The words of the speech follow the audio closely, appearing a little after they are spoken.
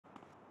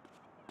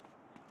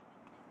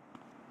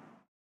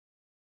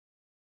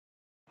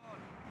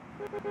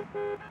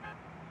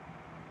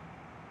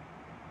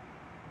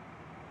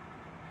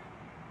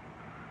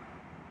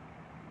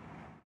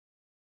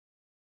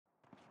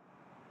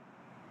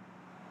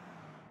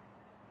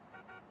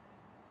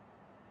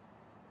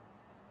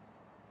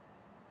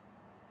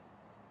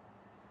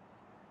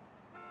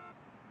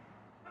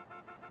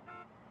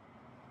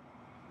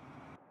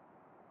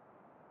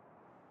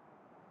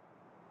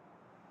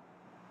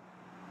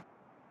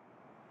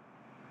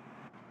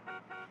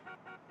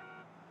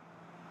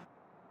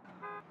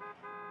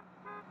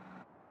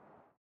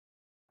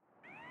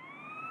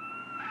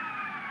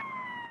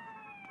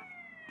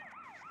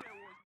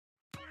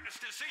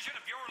Decision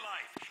of your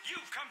life.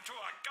 You've come to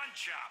a gun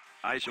shop.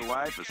 Ice your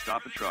wife or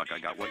stop a truck. I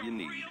got what you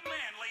need. Real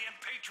manly and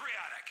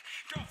patriotic.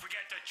 Don't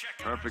forget to check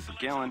out Perfect for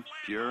killing,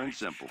 pure and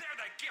simple.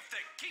 They're the gift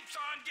that keeps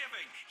on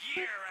giving,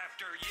 year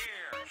after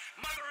year.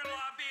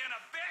 Mother-in-law being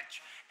a bitch,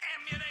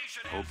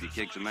 ammunition. Hope he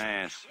kicks some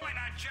ass. Why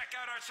not check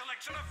out our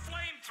selection of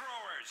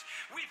flamethrowers?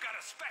 We've got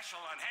a special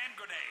on hand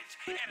grenades.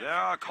 And There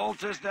are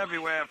cultists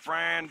everywhere,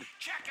 friend.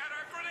 check out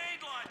our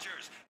grenade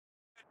launchers.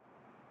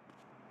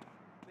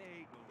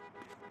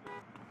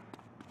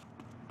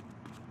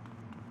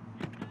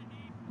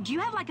 Do you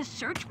have like a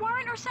search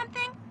warrant or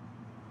something?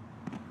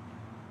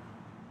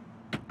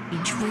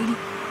 Each reading.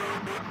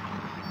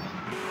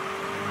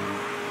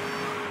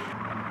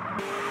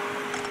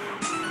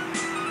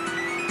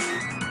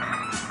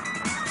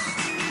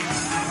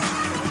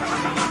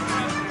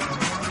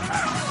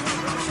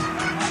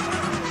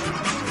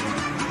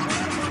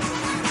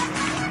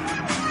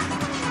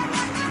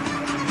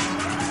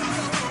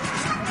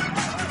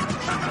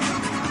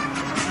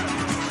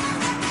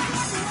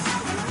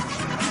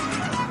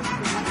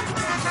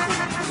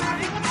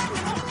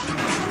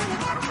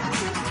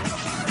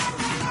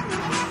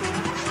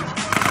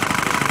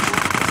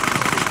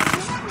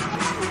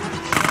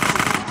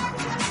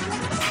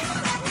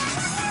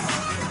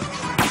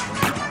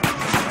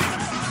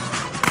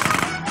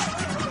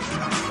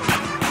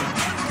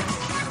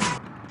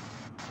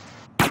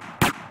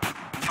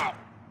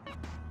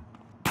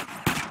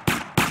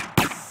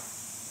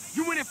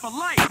 You in it for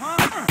life,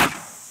 huh?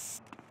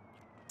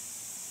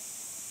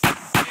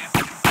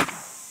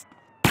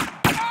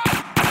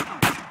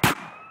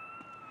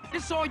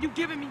 This all you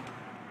giving me?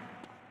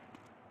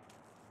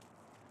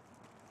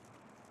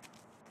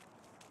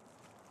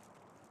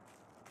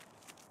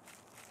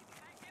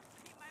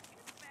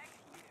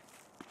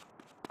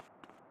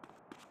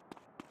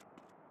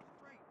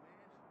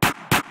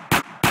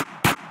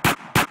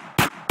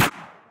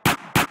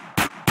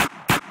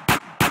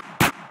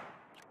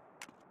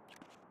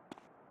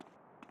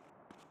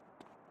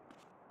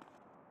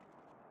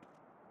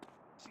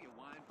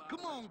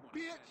 Come on,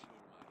 bitch!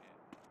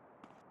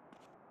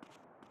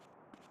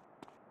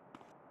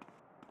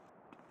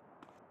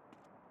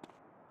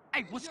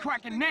 Hey, what's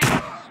cracking now?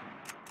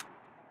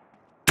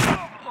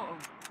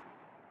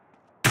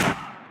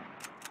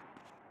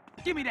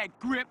 Give me that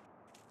grip.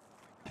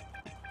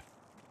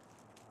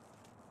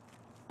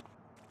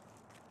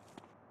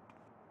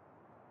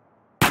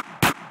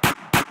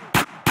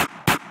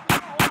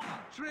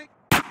 Trick!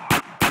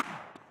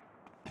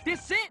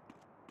 This it?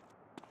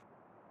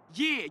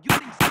 Yeah, you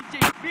think CJ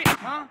bitch,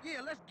 huh? Yeah,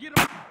 let's get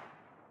him.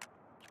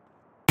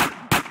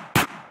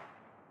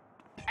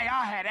 Hey,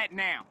 I'll have that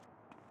now.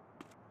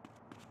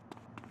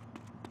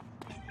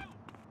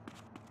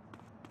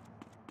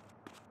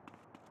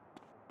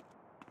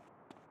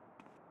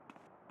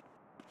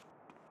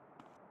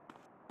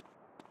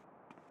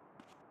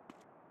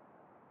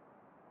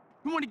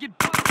 You wanna get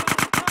buzzed up?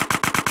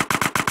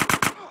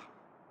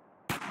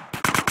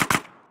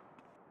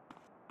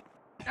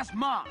 That's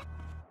mine.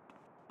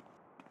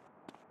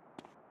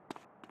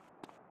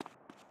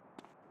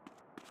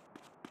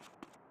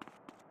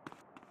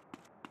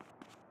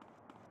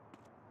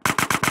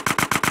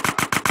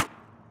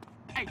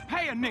 Hey,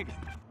 pay a nigga.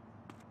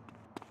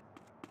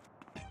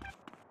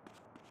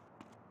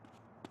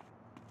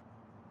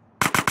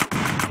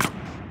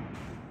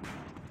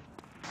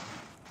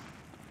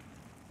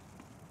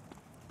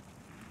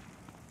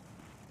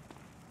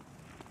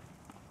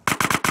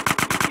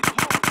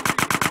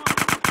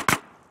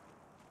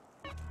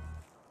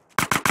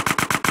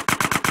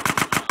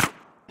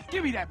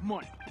 Give me that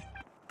money.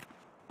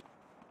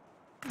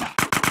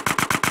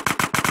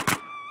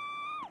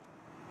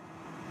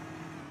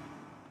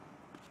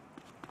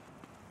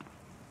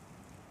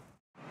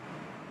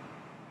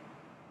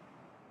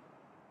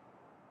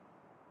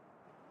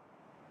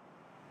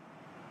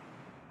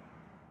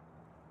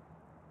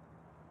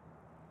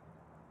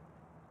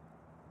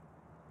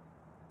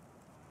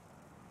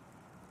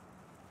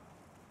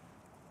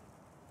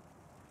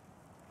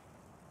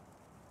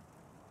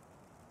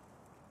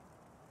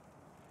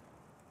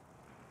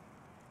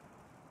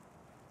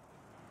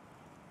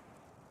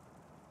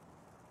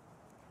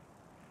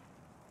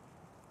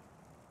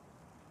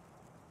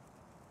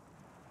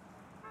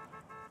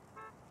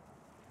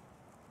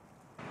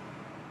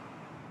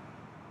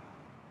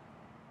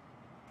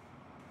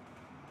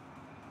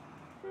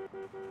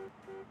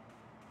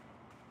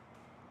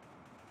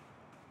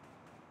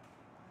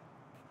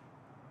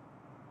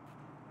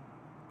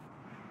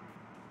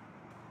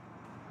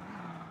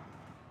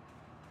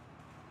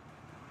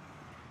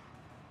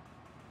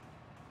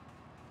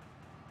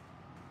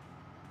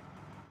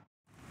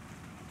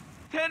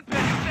 10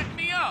 pennies set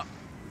me up.